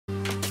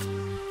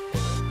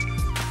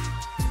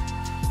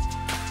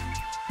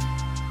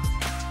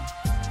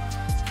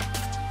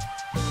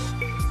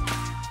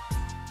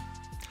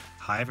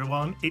Hi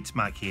everyone, it's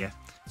Mike here.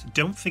 So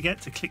don't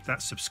forget to click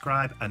that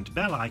subscribe and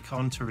bell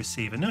icon to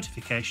receive a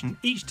notification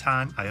each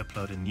time I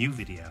upload a new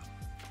video.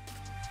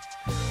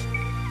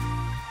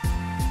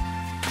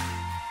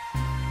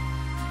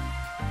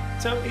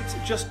 So it's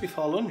just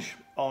before lunch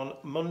on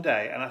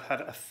Monday and I've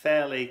had a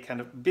fairly kind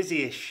of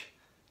busy-ish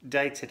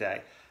day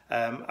today.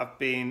 I've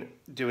been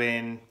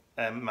doing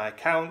my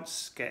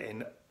accounts,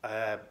 getting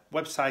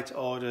website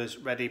orders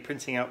ready,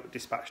 printing out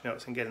dispatch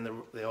notes and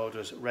getting the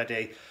orders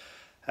ready.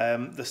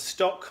 The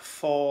stock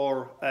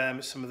for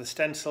some of the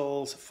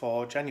stencils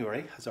for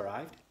January has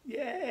arrived.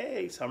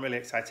 Yay! So I'm really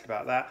excited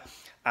about that.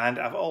 And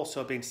I've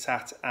also been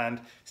sat and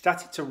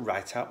started to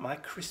write out my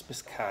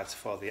Christmas cards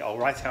for the, or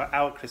write out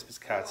our Christmas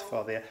cards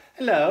for the.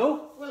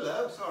 Hello?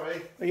 Hello,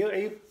 sorry. Are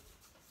you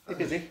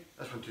busy?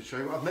 I just wanted to show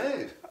you what I've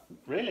made.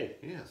 Really?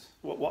 Yes.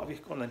 What have you,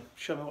 go on then,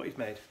 show me what you've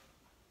made.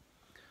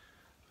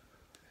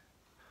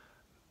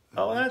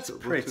 Oh, that's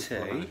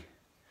pretty.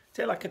 Is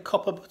it like a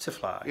copper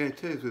butterfly? Yeah,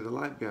 it is, with a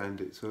light behind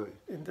it, so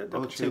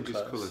I'll change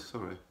its colour,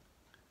 sorry.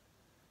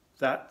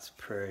 That's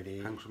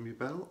pretty. Hangs from your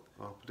belt,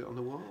 I'll put it on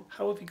the wall.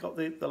 How have you got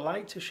the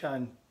light to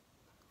shine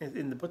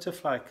in the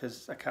butterfly?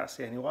 Because I can't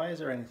see any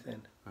wires or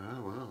anything. Ah,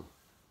 well,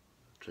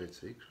 trade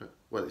secret.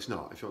 Well, it's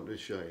not, if you want me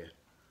to show you.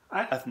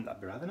 I think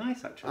that'd be rather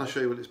nice, actually. I'll show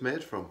you what it's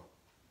made from.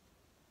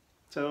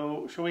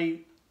 So, shall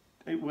we...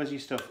 Where's your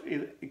stuff?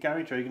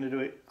 Garage, or are you going to do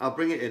it? I'll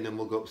bring it in and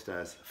we'll go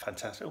upstairs.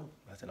 Fantastic. Oh,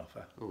 that's an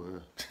offer.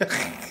 Oh,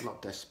 I'm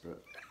not desperate.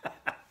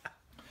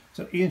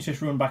 So Ian's just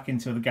run back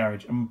into the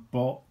garage and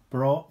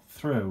brought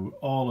through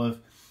all of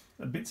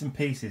the bits and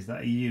pieces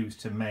that he used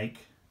to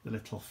make the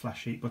little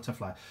flashy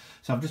butterfly.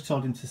 So I've just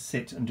told him to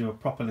sit and do a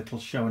proper little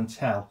show and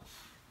tell.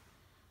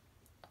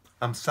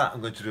 I'm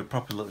going to do a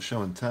proper little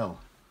show and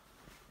tell.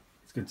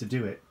 He's going to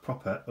do it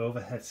proper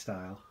overhead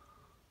style.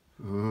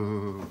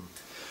 Ooh.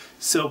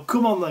 So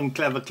come on then,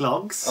 clever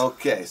clogs.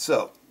 Okay,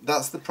 so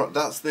that's the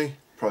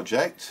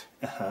project.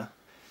 Uh-huh.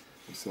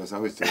 So as I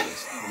always do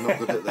this, I'm not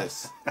good at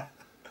this.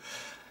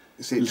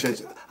 You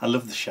see, I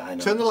love the shine.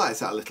 Turn the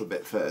lights out a little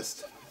bit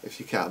first, if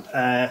you can.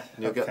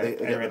 You'll okay,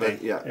 get ready.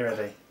 Yeah. You're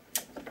ready.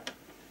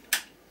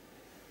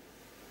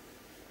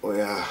 Oh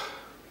yeah.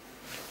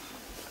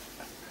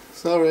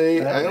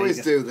 Sorry, I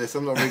always do this.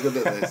 I'm not very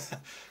good at this.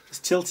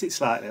 Just tilt it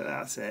slightly.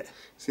 That's it.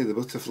 See the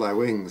butterfly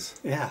wings.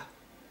 Yeah.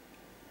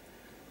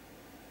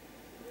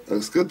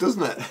 Looks good,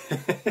 doesn't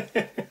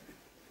it?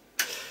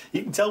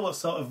 You can tell what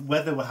sort of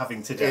weather we're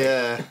having today.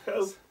 Yeah.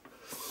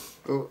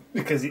 Oh.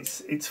 Because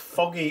it's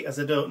foggy as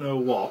I don't know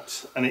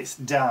what, and it's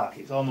dark.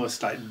 It's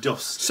almost like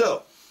dust.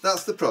 So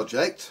that's the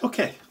project.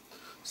 Okay.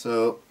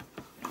 So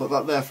put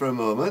that there for a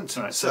moment.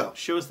 All right. So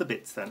show us the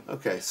bits then.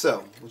 Okay.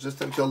 So we'll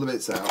just empty all the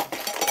bits out.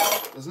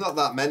 There's not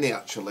that many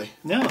actually.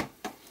 No.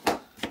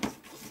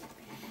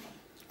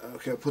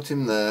 Okay. I'll put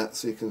him there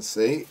so you can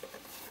see.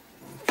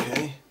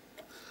 Okay.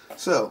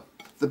 So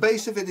the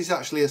base of it is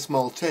actually a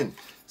small tin.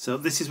 So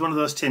this is one of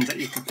those tins that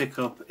you can pick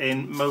up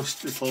in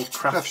most little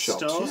craft shops,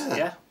 stores.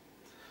 Yeah.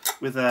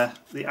 With the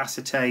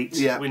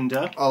acetate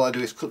window. All I do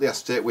is cut the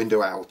acetate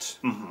window out.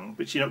 Mm-hmm.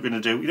 Which you're not going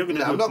to do. You're not going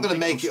to. No, I'm not going to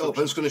make it up.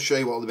 I'm just going to show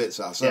you what all the bits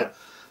are. So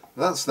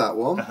that's that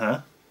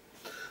one.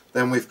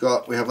 Then we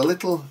have a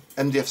little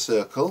MDF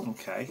circle.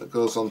 Okay. That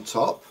goes on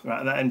top. Right,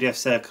 and that MDF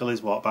circle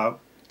is what, about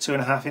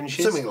 2.5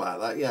 inches? Something like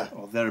that, yeah.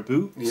 Or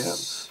thereabouts. Yeah.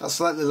 That's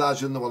slightly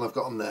larger than the one I've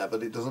got on there,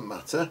 but it doesn't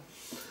matter.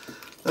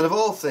 And of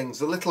all things,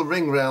 the little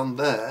ring round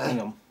there.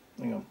 Hang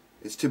on.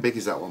 It's too big,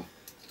 is that one?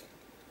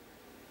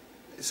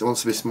 It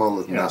wants to be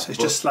smaller than that. So it's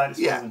just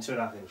slightly smaller than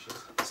 2.5 inches.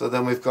 So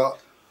then we've got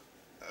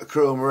a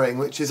chrome ring,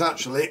 which is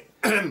actually...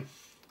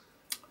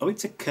 Oh,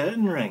 it's a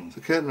curtain ring. It's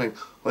a curtain ring.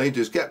 All you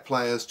do is get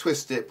pliers,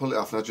 twist it, pull it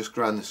off, and I just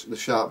grind the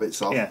sharp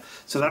bits off. Yeah,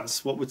 so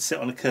that's what would sit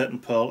on a curtain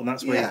pole, and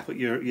that's where you put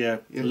your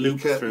loop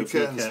through. Your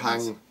curtains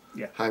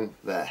hang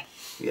there.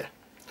 Yeah.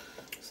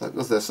 So that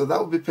goes there. So that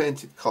would be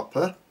painted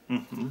copper.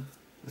 Mm-hmm.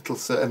 Little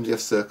MDF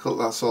circle,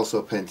 that's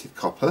also painted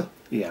copper.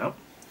 Yeah.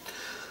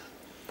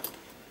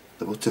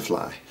 The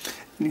butterfly.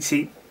 And you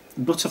see,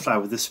 butterfly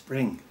with the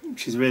spring,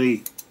 which is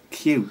really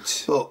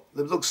cute. But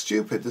it looks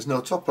stupid, there's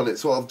no top on it.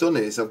 So what I've done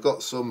is I've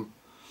got some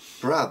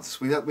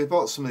brads. We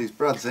bought some of these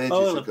brads ages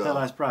ago. Oh, the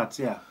pearlised brads,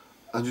 yeah.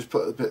 And just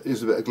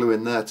use a bit of glue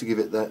in there to give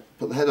it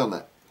put the head on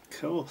it.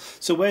 Cool.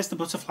 So where's the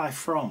butterfly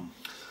from?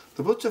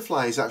 The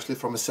butterfly is actually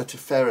from a set of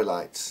fairy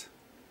lights.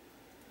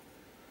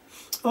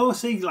 Oh,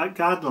 see, like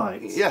garden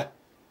lights. Yeah.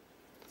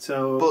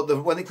 So.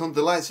 But when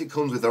the lights it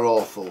comes with are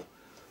awful.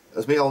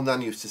 As my old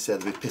nan used to say,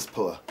 they'd be piss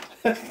poor.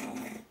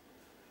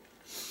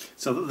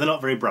 So they're not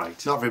very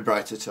bright. Not very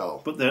bright at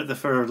all. But they're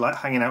for like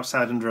hanging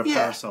outside under a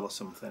parasol or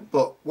something.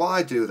 But what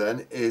I do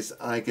then is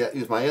I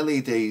use my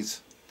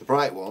LEDs, the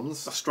bright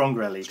ones. A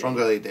stronger LED.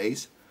 Stronger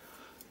LEDs.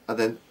 And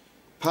then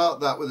part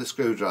that with a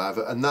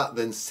screwdriver, and that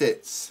then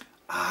sits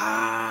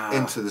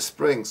into the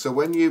spring. So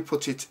when you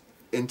put it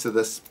into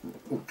this,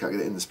 can't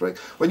get it in the spring.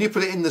 When you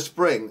put it in the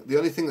spring, the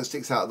only thing that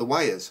sticks out are the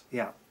wires.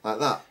 Yeah. Like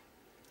that.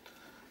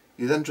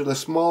 You then drill a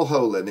small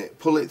hole in it,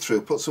 pull it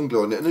through, put some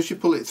glue on it, and as you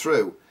pull it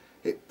through,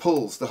 it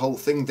pulls the whole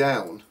thing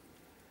down.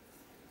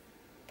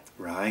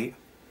 Right.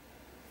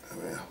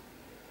 There we are.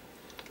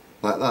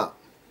 Like that.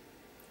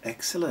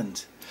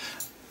 Excellent.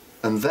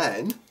 And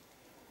then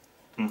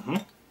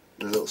the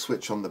little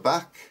switch on the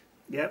back.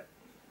 Yep.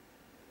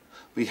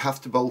 But you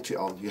have to bolt it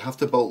on. You have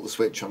to bolt the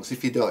switch on, because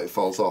if you don't, it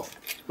falls off.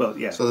 Well,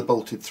 yeah. So they're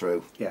bolted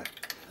through. Yeah.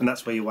 And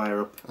that's where you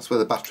wire up. That's where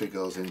the battery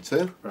goes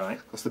into. Right.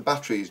 Because the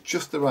battery is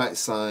just the right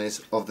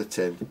size of the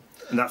tin.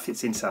 And that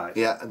fits inside.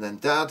 Yeah, and then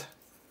Dad,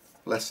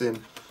 bless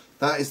him,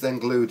 that is then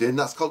glued in.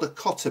 That's called a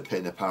cotter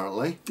pin,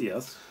 apparently.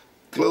 Yes.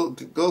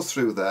 Goes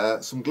through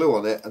there, some glue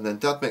on it, and then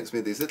Dad makes me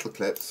these little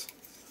clips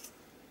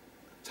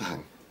to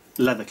hang.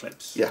 Leather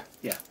clips. Yeah.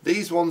 Yeah.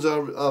 These ones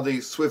are the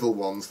swivel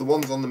ones. The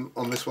ones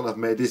on this one I've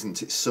made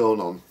isn't. It's sewn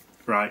on.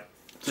 Right.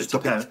 So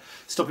stop it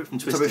from twisting.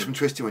 Stop it from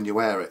twisting when you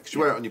wear it. Because you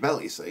wear it on your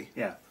belt, you see.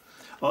 Yeah.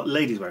 Well,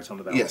 ladies wear it on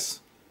the belt. Yes.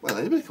 Well,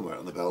 anybody can wear it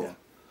on the belt.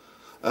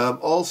 Yeah.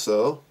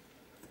 Also,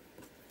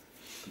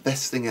 the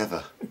best thing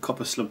ever.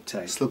 Copper slug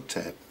tape. Slug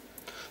tape.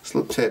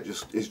 Slug tape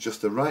is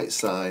just the right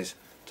size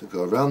to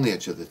go around the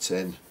edge of the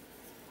tin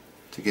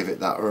to give it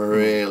that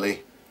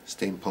really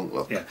steampunk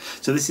look. Yeah.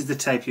 So this is the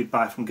tape you'd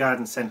buy from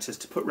garden centres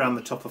to put round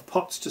the top of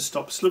pots to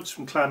stop slugs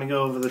from climbing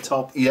over the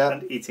top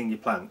and eating your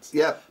plants.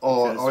 Yeah.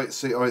 Or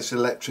it's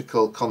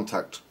electrical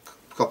contact,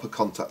 copper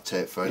contact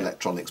tape for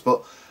electronics.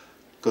 But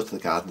go to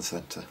the garden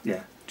centre.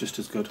 Yeah, just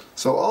as good.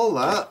 So all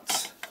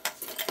that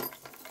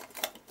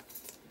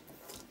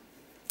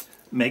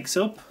makes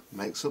up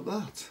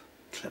that.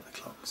 clever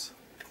clocks.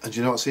 And do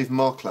you know what's even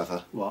more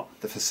clever? What?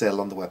 They're for sale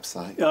on the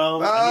website.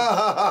 Oh,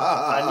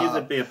 I knew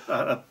there'd be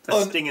a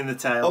sting in the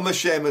tail.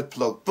 Unashamed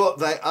plug, but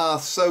they are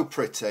so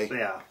pretty.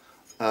 They are.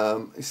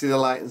 You see the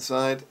light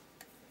inside?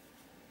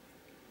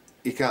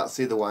 You can't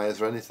see the wires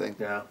or anything.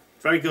 Yeah.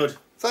 Very good.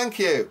 Thank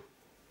you.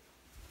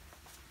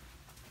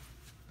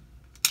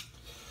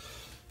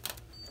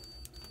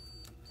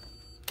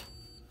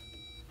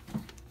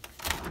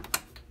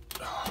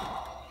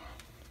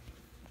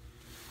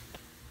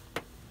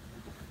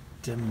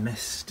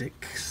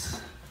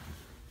 Domestics.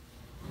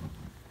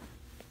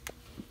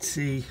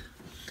 See,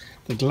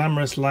 the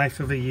glamorous life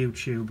of a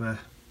YouTuber.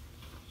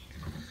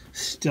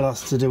 Still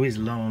has to do his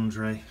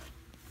laundry.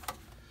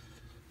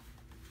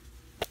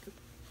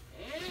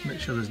 Make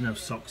sure there's no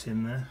socks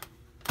in there.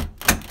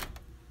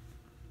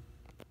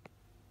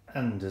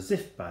 And as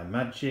if by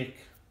magic,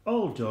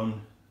 all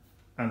done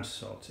and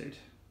sorted.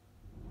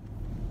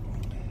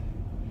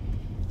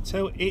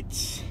 So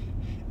it's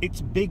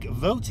big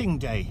voting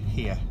day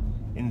here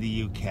in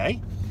the UK.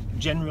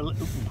 General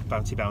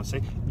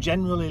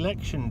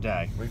election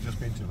day. We've just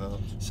been to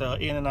vote. So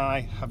Ian and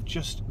I have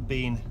just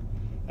been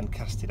and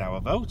casted our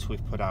vote.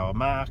 We've put our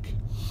mark,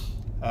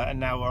 and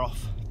now we're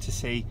off to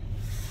see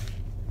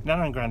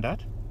Nana and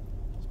Grandad.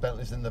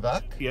 Bentley's in the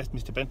back. Yes,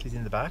 Mr. Bentley's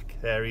in the back.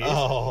 There he is.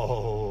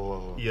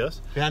 Oh.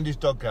 Yes. Behind his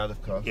dog guard,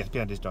 of course. Yes,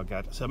 behind his dog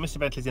guard. So Mr.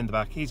 Bentley's in the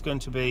back. He's going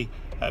to be,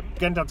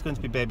 Grandad's going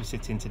to be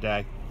babysitting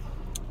today,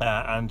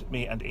 and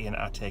me and Ian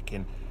are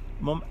taking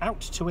Mum out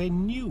to a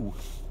new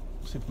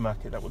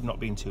supermarket that we've not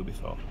been to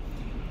before.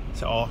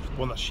 So, or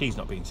one that she's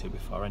not been to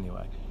before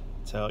anyway.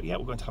 So yeah,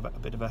 we're going to have a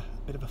bit of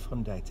a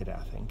fun day today,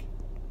 I think.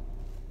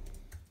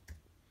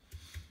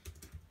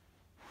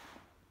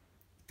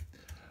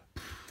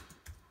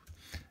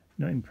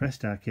 Not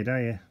impressed, our kid,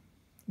 are you?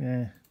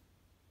 Yeah.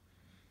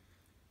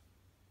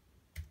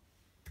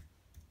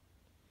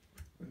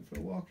 Going for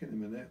a walk in a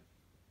minute.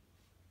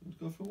 Let's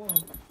go for a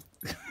walk.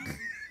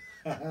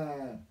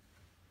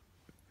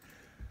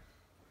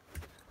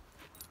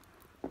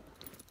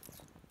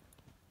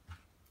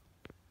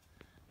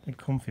 A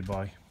comfy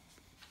boy.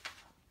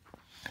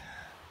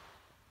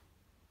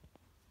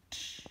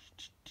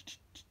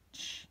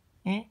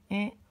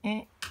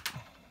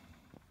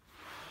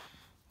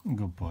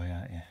 Good boy,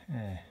 aren't you?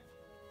 Yeah.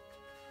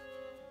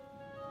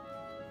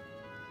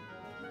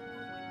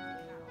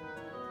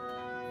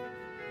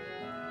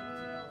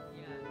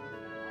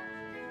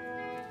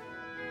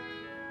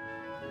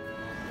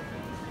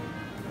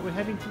 We're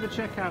heading to the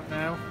checkout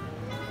now.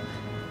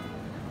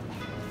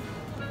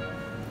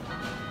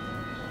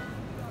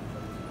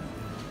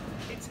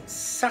 It's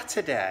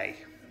Saturday,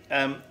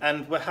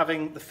 and we're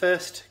having the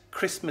first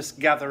Christmas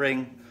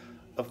gathering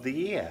of the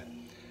year.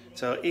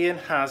 So Ian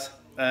has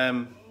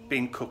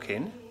been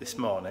cooking this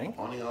morning.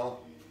 Morning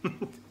all.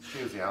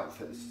 Excuse the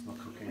outfit, this is not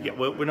cooking. Yeah,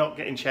 we're not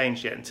getting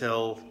changed yet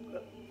until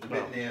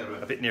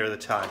a bit nearer the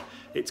time.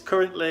 It's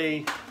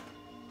currently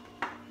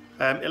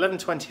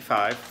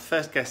 11:25.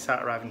 First guests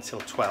aren't arriving until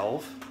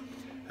 12.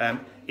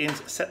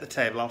 Ian's set the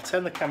table. I'll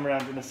turn the camera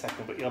around in a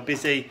second, but you're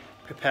busy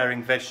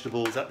preparing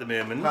vegetables at the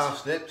moment.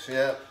 Parsnips,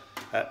 yeah.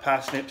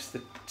 Parsnips.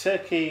 The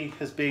turkey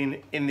has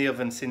been in the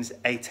oven since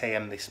 8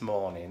 AM this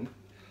morning.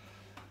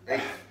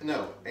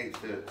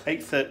 8:30.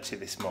 8:30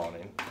 this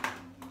morning.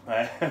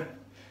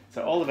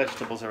 So all the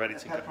vegetables are ready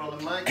to go. Pepper on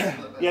the mic?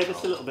 Yeah,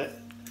 just a little bit.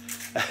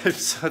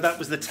 So that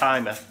was the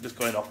timer just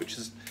going off, which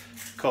has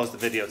caused the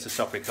video to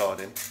stop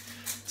recording.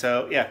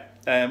 So yeah,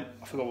 I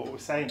forgot what we were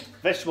saying.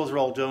 Vegetables are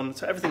all done,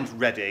 so everything's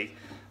ready.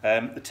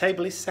 The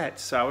table is set,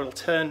 so I will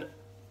turn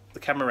the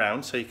camera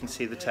around so you can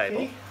see the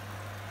table.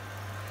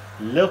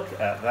 Look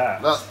at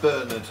that. That's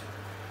Bernard.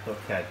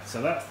 Okay,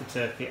 so that's the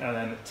turkey, and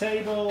then the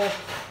table.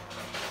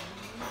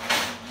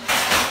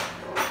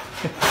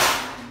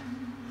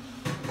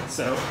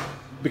 So,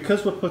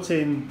 because we're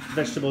putting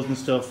vegetables and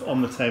stuff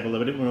on the table, we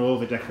didn't want to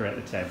over decorate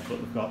the table, but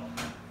we've got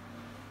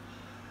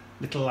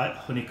little like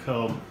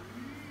honeycomb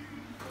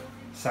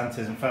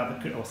Santas and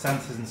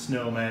Santas and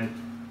snowmen,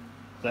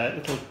 the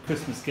little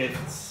Christmas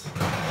gifts.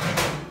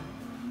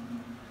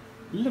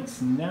 It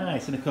looks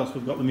nice, and of course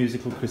we've got the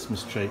musical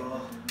Christmas tree.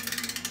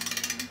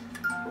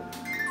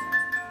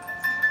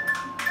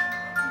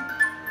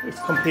 It's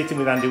competing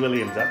with Andy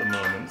Williams at the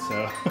moment,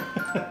 so.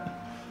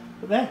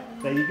 But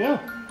there you go.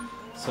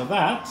 So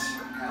that.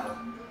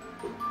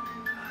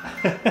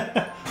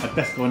 I'd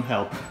best go and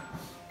help.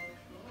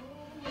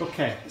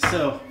 Okay,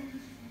 so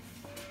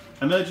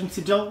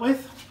emergency dealt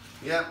with.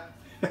 Yeah.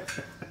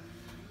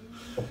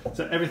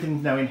 So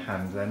everything's now in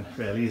hand then,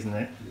 really, isn't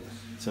it? Yes.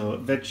 So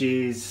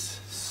veggies,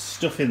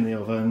 stuff in the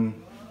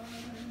oven,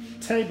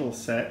 table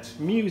set,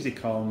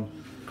 music on,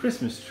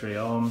 Christmas tree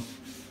on.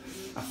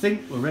 I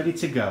think we're ready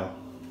to go.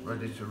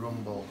 Ready to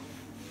rumble.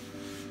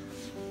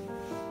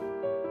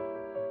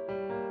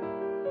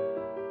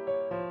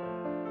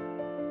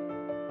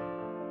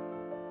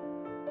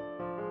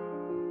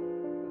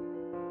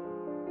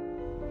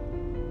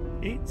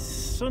 It's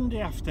Sunday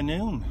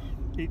afternoon.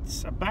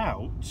 It's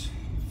about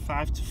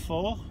 5 to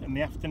 4 in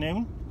the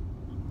afternoon.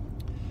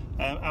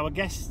 Our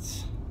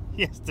guests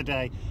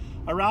yesterday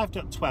arrived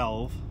at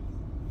 12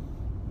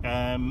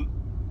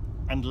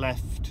 and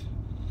left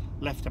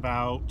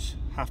about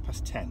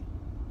 10:30.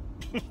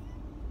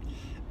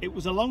 It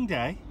was a long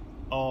day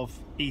of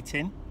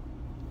eating,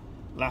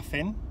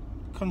 laughing,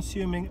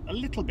 consuming a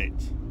little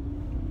bit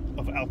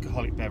of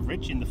alcoholic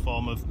beverage in the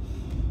form of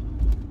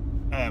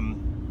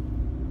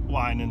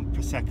wine and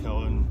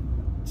prosecco and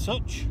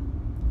such,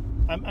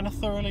 and a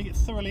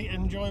thoroughly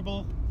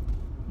enjoyable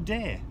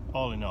day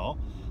all in all.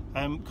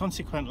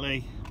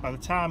 Consequently, by the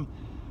time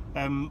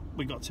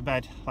we got to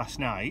bed last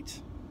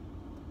night,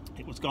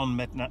 it was gone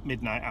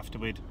midnight after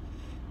we'd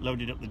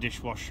loaded up the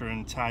dishwasher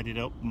and tidied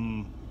up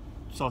and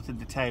sorted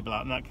the table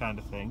out and that kind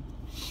of thing.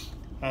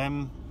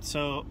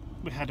 So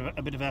we had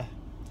a bit of a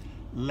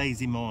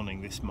lazy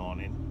morning this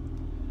morning.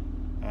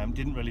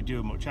 Didn't really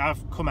do much.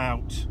 I've come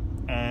out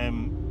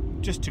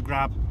just to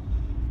grab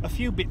a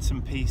few bits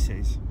and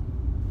pieces.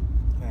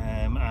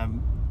 I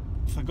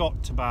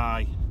forgot to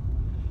buy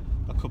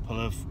a couple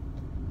of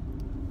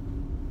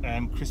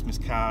Christmas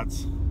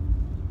cards,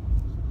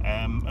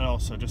 and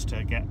also just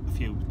to get a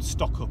few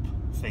stock up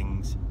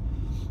things.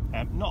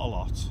 Not a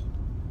lot.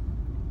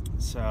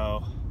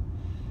 So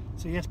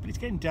yes, but it's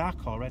getting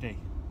dark already.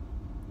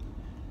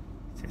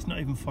 It's not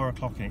even 4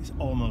 o'clock and it's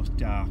almost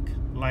dark.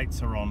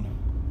 Lights are on.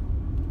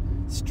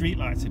 Street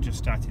lights are just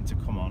starting to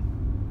come on.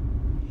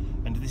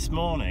 And this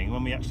morning,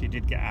 when we actually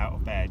did get out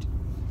of bed,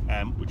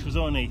 which was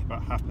only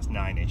about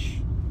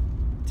 9:30ish,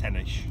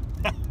 10ish,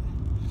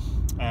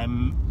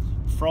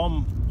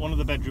 from one of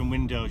the bedroom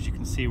windows you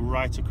can see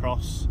right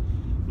across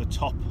the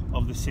top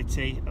of the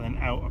city and then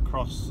out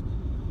across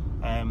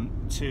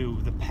to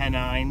the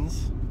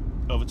Pennines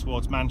over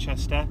towards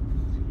Manchester,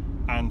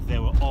 and they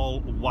were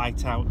all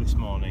white out this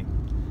morning.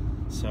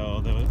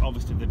 So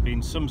there'd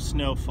been some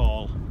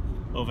snowfall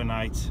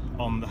overnight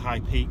on the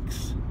high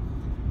peaks,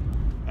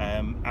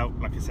 out,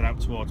 like I said, out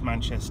towards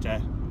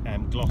Manchester,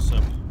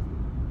 Glossop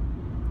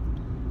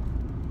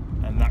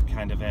and that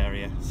kind of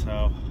area.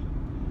 So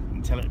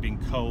until it had been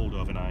cold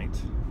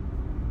overnight.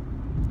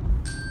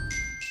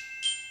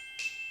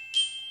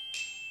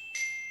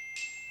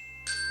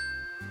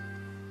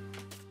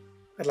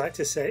 I'd like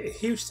to say a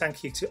huge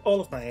thank you to all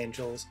of my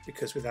angels,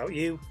 because without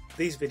you,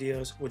 these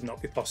videos would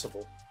not be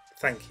possible.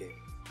 Thank you.